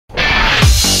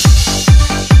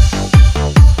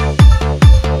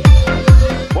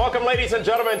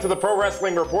into the Pro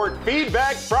Wrestling Report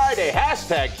Feedback Friday.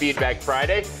 Hashtag Feedback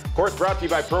Friday. Of course, brought to you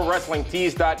by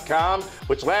ProWrestlingTees.com,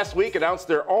 which last week announced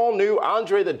their all-new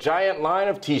Andre the Giant line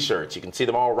of t-shirts. You can see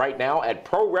them all right now at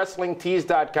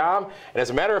ProWrestlingTees.com. And as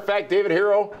a matter of fact, David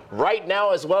Hero, right now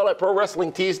as well at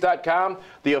ProWrestlingTees.com,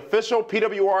 the official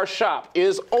PWR shop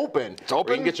is open. It's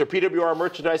open? You can get your PWR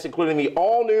merchandise, including the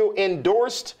all-new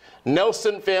endorsed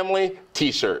Nelson Family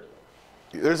t-shirt.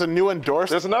 There's a new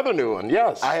endorsed? There's another new one,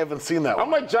 yes. I haven't seen that one.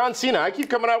 I'm like John Cena. I keep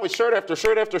coming out with shirt after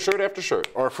shirt after shirt after shirt.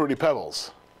 Or Fruity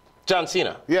Pebbles. John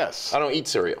Cena. Yes. I don't eat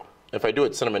cereal. If I do,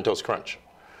 it's Cinnamon Toast Crunch.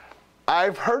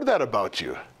 I've heard that about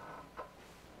you.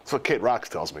 That's what Kate Rocks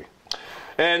tells me.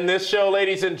 And this show,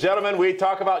 ladies and gentlemen, we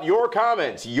talk about your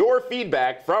comments, your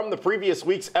feedback from the previous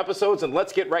week's episodes, and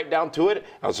let's get right down to it,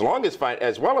 as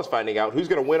well as finding out who's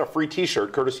going to win a free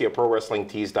t-shirt courtesy of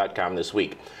ProWrestlingTees.com this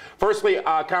week. Firstly,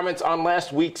 comments on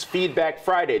last week's Feedback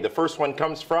Friday. The first one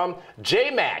comes from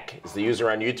J-Mac, is the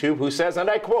user on YouTube, who says, and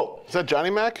I quote. Is that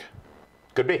Johnny Mac?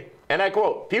 Could be. And I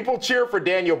quote, people cheer for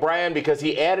Daniel Bryan because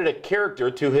he added a character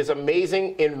to his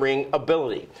amazing in-ring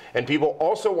ability. And people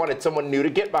also wanted someone new to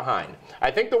get behind.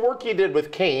 I think the work he did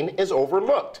with Kane is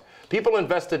overlooked. People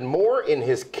invested more in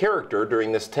his character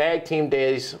during this tag team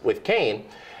days with Kane.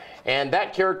 And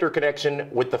that character connection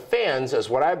with the fans is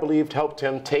what I believed helped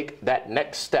him take that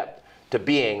next step to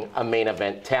being a main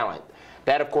event talent.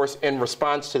 That, of course, in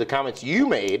response to the comments you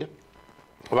made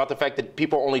about the fact that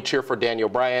people only cheer for Daniel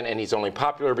Bryan and he's only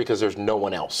popular because there's no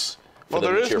one else. Well,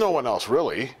 there is no one else,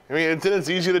 really. I mean, it's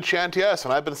easy to chant yes,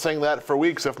 and I've been saying that for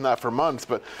weeks, if not for months.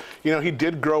 But, you know, he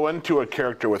did grow into a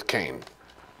character with Kane.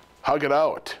 Hug it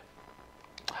out.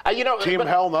 Team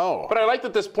Hell No. But I like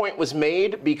that this point was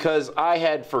made because I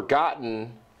had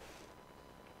forgotten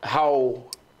how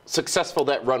successful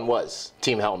that run was,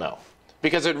 Team Hell No.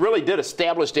 Because it really did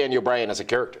establish Daniel Bryan as a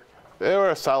character. They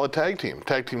were a solid tag team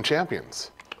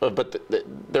champions. But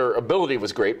their ability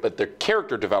was great, but their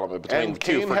character development between the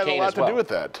two for Kane as well. Kane had a lot to do with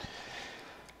that.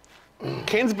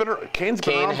 Kane's been around for a long time.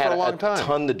 Kane had a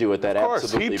ton to do with that,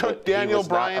 absolutely. Of course, he took Daniel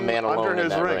Bryan under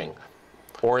his ring.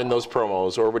 Or in those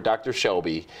promos, or with Dr.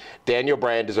 Shelby. Daniel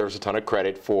Bryan deserves a ton of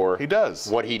credit for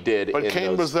what he did. But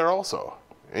Kane was there also,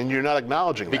 and you're not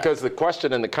acknowledging that. Because the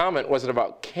question in the comment wasn't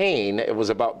about Kane, it was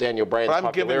about Daniel Bryan's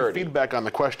popularity. But I'm giving feedback on the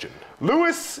question.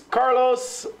 Luis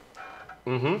Carlos,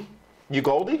 you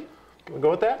Goldie? Can we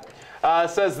go with that?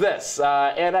 Says this,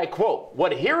 and I quote,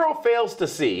 what Hero fails to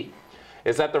see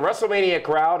is that the WrestleMania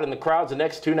crowd and the crowds the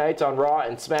next two nights on Raw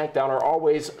and SmackDown are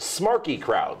always smarky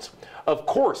crowds. Of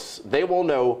course, they will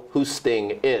know who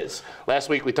Sting is. Last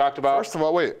week we talked about... First of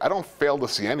all, wait, I don't fail to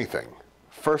see anything.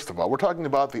 First of all, we're talking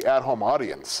about the at-home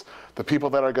audience, the people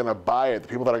that are going to buy it, the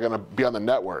people that are going to be on the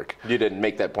network. You didn't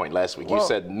make that point last week. You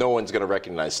said no one's going to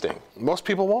recognize Sting. Most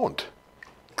people won't,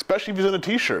 especially if he's in a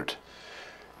T-shirt.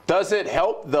 Does it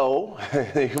help, though,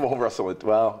 he won't wrestle it,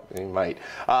 well, he might.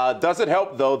 Does it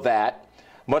help, though, that,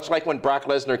 much like when Brock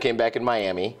Lesnar came back in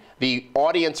Miami, the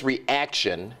audience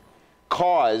reaction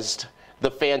caused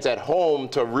the fans at home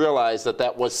to realize that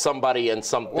that was somebody and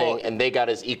something, and they got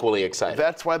as equally excited.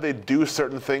 That's why they do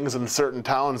certain things in certain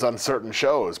towns on certain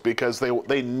shows, because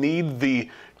they need the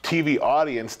TV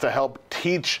audience to help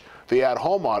teach the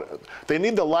at-home audience. They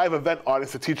need the live event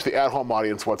audience to teach the at-home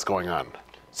audience what's going on.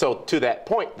 So to that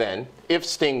point then, if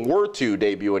Sting were to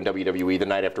debut in WWE the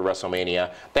night after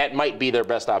WrestleMania, that might be their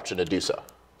best option to do so,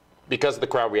 because of the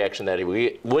crowd reaction that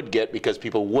he would get, because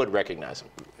people would recognize him.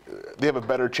 They have a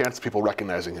better chance of people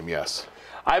recognizing him, yes.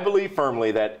 I believe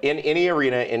firmly that in any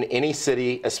arena, in any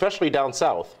city, especially down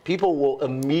south, people will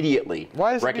immediately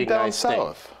recognize Sting. Why is it down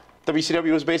south?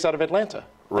 WCW was based out of Atlanta.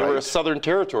 Right. They were a Southern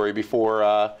territory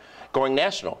before going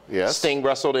national. Yes. Sting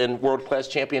wrestled in World Class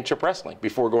Championship Wrestling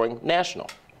before going national.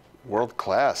 World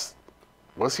Class?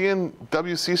 Was he in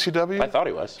WCCW? I thought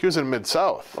he was. He was in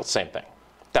Mid-South. Well, same thing.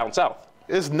 Down south.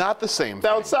 It's not the same thing.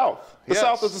 Down south. The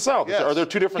South is the South. Yes. Are there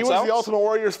two different Souths? He was the Ultimate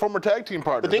Warrior's former tag team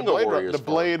partner. The Dingo Warriors. The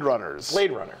Blade Runners.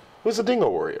 Blade Runner. Who's the Dingo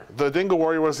Warrior? The Dingo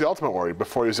Warrior was the Ultimate Warrior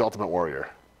before he was the Ultimate Warrior.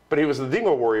 But he was the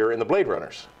Dingo Warrior in the Blade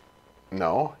Runners.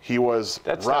 No, he was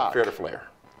That's Rock. Not fair to Flair.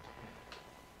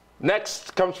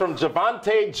 Next comes from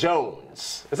Javante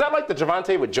Jones. Is that like the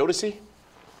Javante with Jodeci?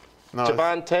 No.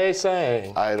 Javante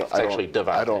sang. I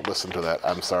don't listen to that.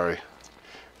 I'm sorry.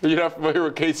 You're not familiar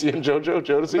with Casey and JoJo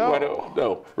Jodeci? No.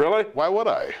 No. Really? Why would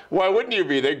I? Why wouldn't you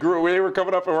be? They were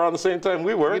coming up around the same time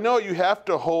we were. You know, you have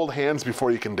to hold hands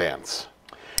before you can dance.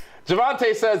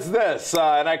 Javante says this,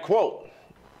 and I quote,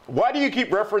 why do you keep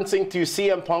referencing to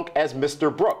CM Punk as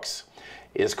Mr. Brooks?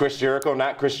 Is Chris Jericho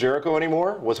not Chris Jericho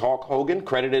anymore? Was Hulk Hogan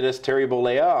credited as Terry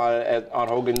Bollea on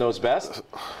Hogan Knows Best?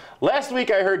 Last week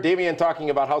I heard Damian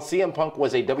talking about how CM Punk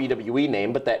was a WWE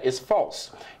name, but that is false.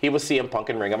 He was CM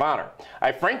Punk in Ring of Honor.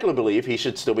 I frankly believe he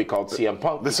should still be called CM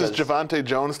Punk. This is Javante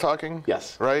Jones talking?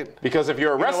 Yes. Right? Because if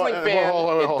you're a wrestling fan,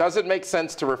 it doesn't make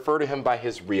sense to refer to him by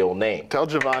his real name. Tell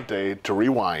Javante to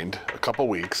rewind a couple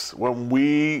weeks when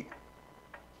we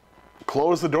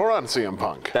closed the door on CM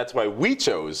Punk. That's why we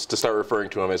chose to start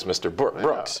referring to him as Mr.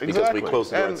 Brooks, because we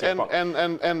closed the door on CM Punk.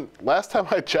 And last time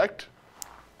I checked,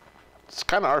 it's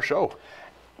kind of our show.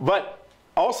 But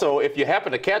also, if you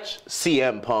happen to catch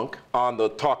CM Punk on the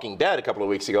Talking Dead a couple of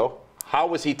weeks ago, how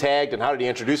was he tagged and how did he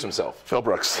introduce himself? Phil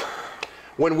Brooks.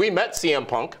 When we met CM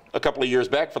Punk a couple of years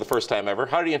back for the first time ever,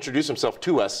 how did he introduce himself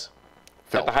to us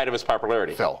at the height of his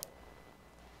popularity? Phil.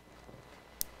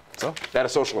 So? At a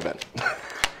social event.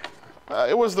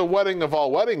 It was the wedding of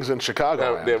all weddings in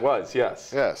Chicago. It was,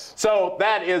 yes. Yes. So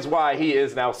that is why he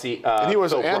is now and he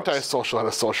was antisocial at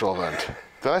a social event.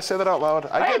 Did I say that out loud?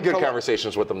 I had good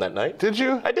conversations with him that night. Did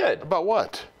you? I did. About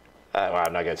what? Well,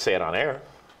 I'm not going to say it on air.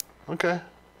 Okay.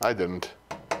 I didn't.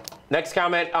 Next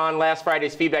comment on last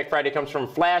Friday's Feedback Friday comes from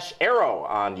Flash Arrow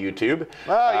on YouTube.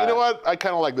 You know what? I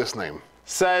kind of like this name.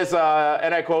 Says,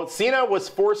 and I quote, Cena was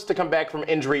forced to come back from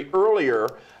injury earlier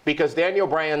because Daniel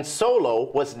Bryan's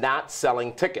solo was not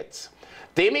selling tickets.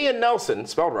 Damian Nelson,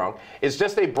 spelled wrong, is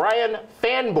just a Bryan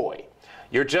fanboy.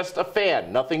 You're just a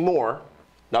fan, nothing more.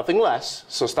 Nothing less,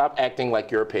 so stop acting like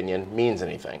your opinion means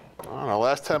anything. I don't know,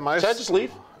 last time Should I just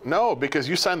leave? No, because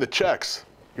you signed the checks.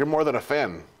 You're more than a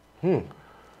fan. Now,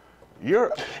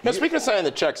 speaking of signing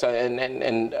the checks, I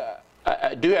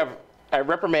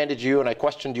reprimanded you and I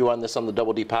questioned you on this on the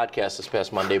Double D podcast this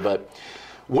past Monday, but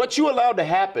what you allowed to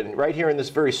happen right here in this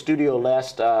very studio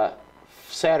last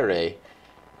Saturday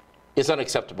is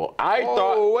unacceptable. I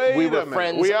thought we were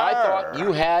friends. I thought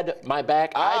you had my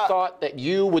back. I thought that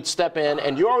you would step in,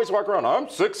 and you always walk around, I'm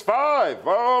 6'5". Blah,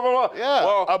 blah, blah. Yeah,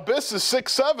 well, Abyss is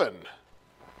 6'7".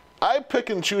 I pick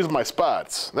and choose my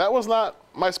spots. That was not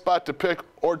my spot to pick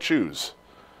or choose.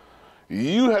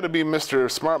 You had to be Mr.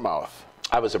 Smartmouth.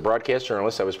 I was a broadcast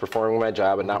journalist. I was performing my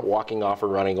job and not walking off or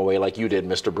running away like you did,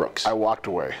 Mr. Brooks. I walked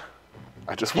away.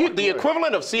 I just walked away.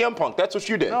 Equivalent of CM Punk. That's what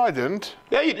you did. No, I didn't.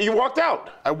 Yeah, you walked out.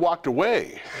 I walked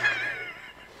away.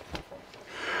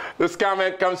 This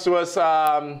comment comes to us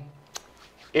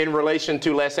in relation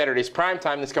to last Saturday's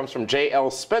primetime. This comes from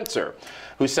J.L. Spencer,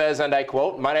 who says, and I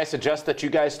quote, might I suggest that you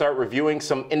guys start reviewing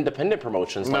some independent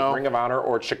promotions like Ring of Honor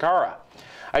or Chikara?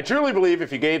 I truly believe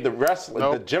if you gave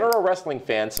the general wrestling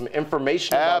fans some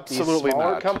information about these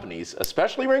smaller companies,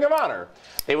 especially Ring of Honor,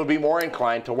 they would be more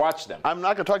inclined to watch them. I'm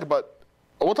not going to talk about,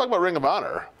 we'll talk about Ring of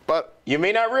Honor, but... You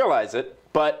may not realize it,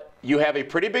 but you have a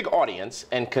pretty big audience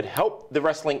and could help the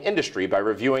wrestling industry by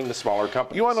reviewing the smaller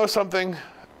companies. You want to know something?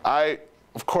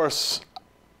 Of course,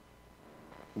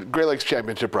 Great Lakes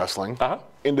Championship Wrestling,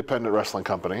 independent wrestling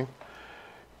company,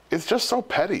 it's just so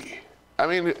petty. I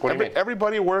mean,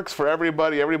 everybody works for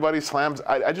everybody. Everybody slams.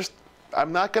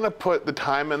 I'm not going to put the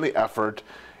time and the effort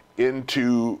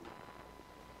into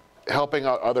helping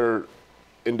out other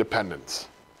independents.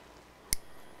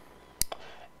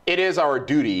 It is our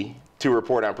duty to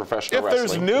report on professional wrestling. If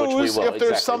there's news, if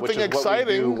there's something exciting. Which is what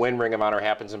we do when Ring of Honor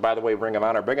happens. And by the way, Ring of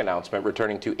Honor, big announcement,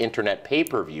 returning to internet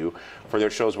pay-per-view for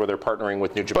their shows where they're partnering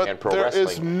with New Japan Pro Wrestling.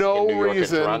 There is no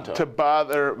reason to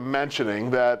bother mentioning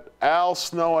that Al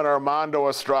Snow and Armando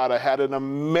Estrada had an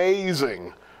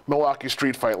amazing Milwaukee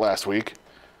street fight last week.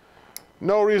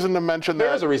 No reason to mention that.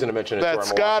 There is a reason to mention it. That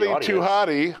Scotty Too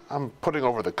Hottie. I'm putting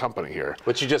over the company here.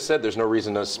 But you just said there's no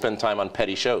reason to spend time on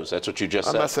petty shows. That's what you just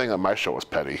said. I'm not saying that my show was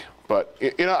petty, but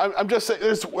you know, I'm just saying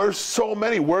there's so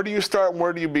many. Where do you start and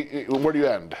where do you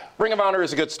end? Ring of Honor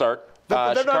is a good start. They're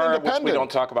not independent. Which we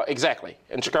don't talk about. Exactly.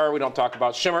 And Chikara we don't talk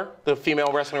about. Shimmer, the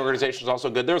female wrestling organization, is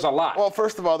also good. There's a lot. Well,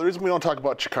 first of all, the reason we don't talk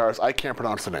about Chikara is I can't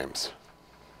pronounce the names.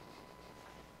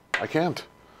 I can't.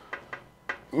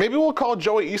 Maybe we'll call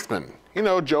Joey Eastman. You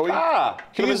know, Joey.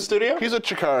 He's in the studio? He's a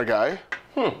Chikara guy.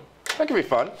 That could be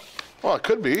fun. Well, it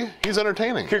could be. He's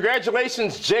entertaining.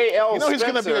 Congratulations, J.L. You know he's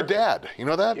going to be a dad. You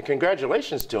know that?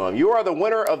 Congratulations to him. You are the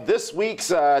winner of this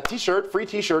week's T-shirt, free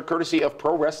T-shirt, courtesy of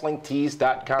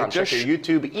ProWrestlingTees.com. Check your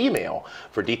YouTube email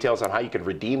for details on how you can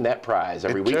redeem that prize.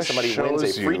 Every week somebody wins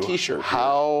a free T-shirt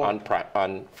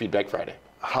on Feedback Friday.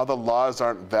 How the laws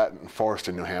aren't that enforced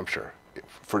in New Hampshire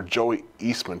for Joey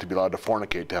Eastman to be allowed to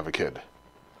fornicate to have a kid.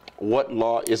 What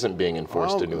law isn't being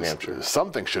enforced in New Hampshire?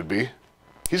 Something should be.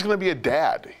 He's going to be a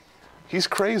dad. He's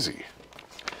crazy.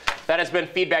 That has been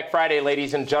Feedback Friday,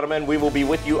 ladies and gentlemen. We will be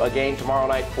with you again tomorrow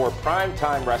night for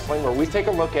Primetime Wrestling, where we take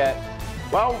a look at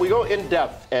Well, we go in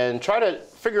depth and try to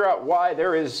figure out why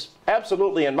there is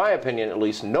absolutely, in my opinion at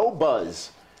least, no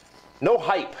buzz, no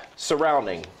hype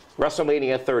surrounding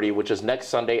WrestleMania 30, which is next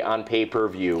Sunday on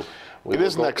pay-per-view. It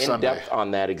is next Sunday. In depth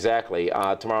on that, exactly.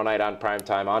 Tomorrow night on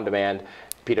primetime, on demand,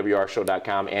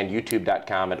 PWRshow.com and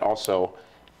YouTube.com. And also,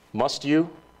 must you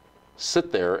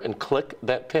sit there and click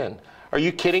that pin? Are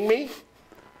you kidding me?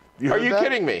 Are you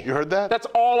kidding me? You heard that? That's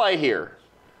all I hear.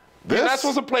 This? You're not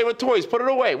supposed to play with toys. Put it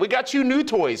away. We got you new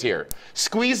toys here.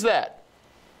 Squeeze that.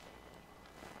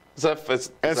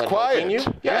 It's quiet. You?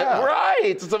 Yeah, right.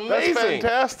 It's amazing. That's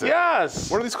fantastic. Yes.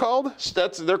 What are these called?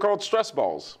 They're called stress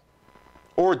balls,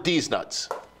 or D's nuts.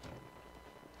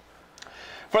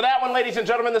 For that one, ladies and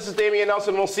gentlemen, this is Damian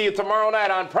Nelson. We'll see you tomorrow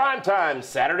night on primetime,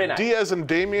 Saturday night. D as in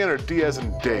Damian or D as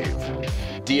in Dave?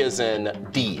 D as in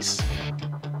D's.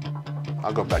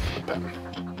 I'll go back to the pen.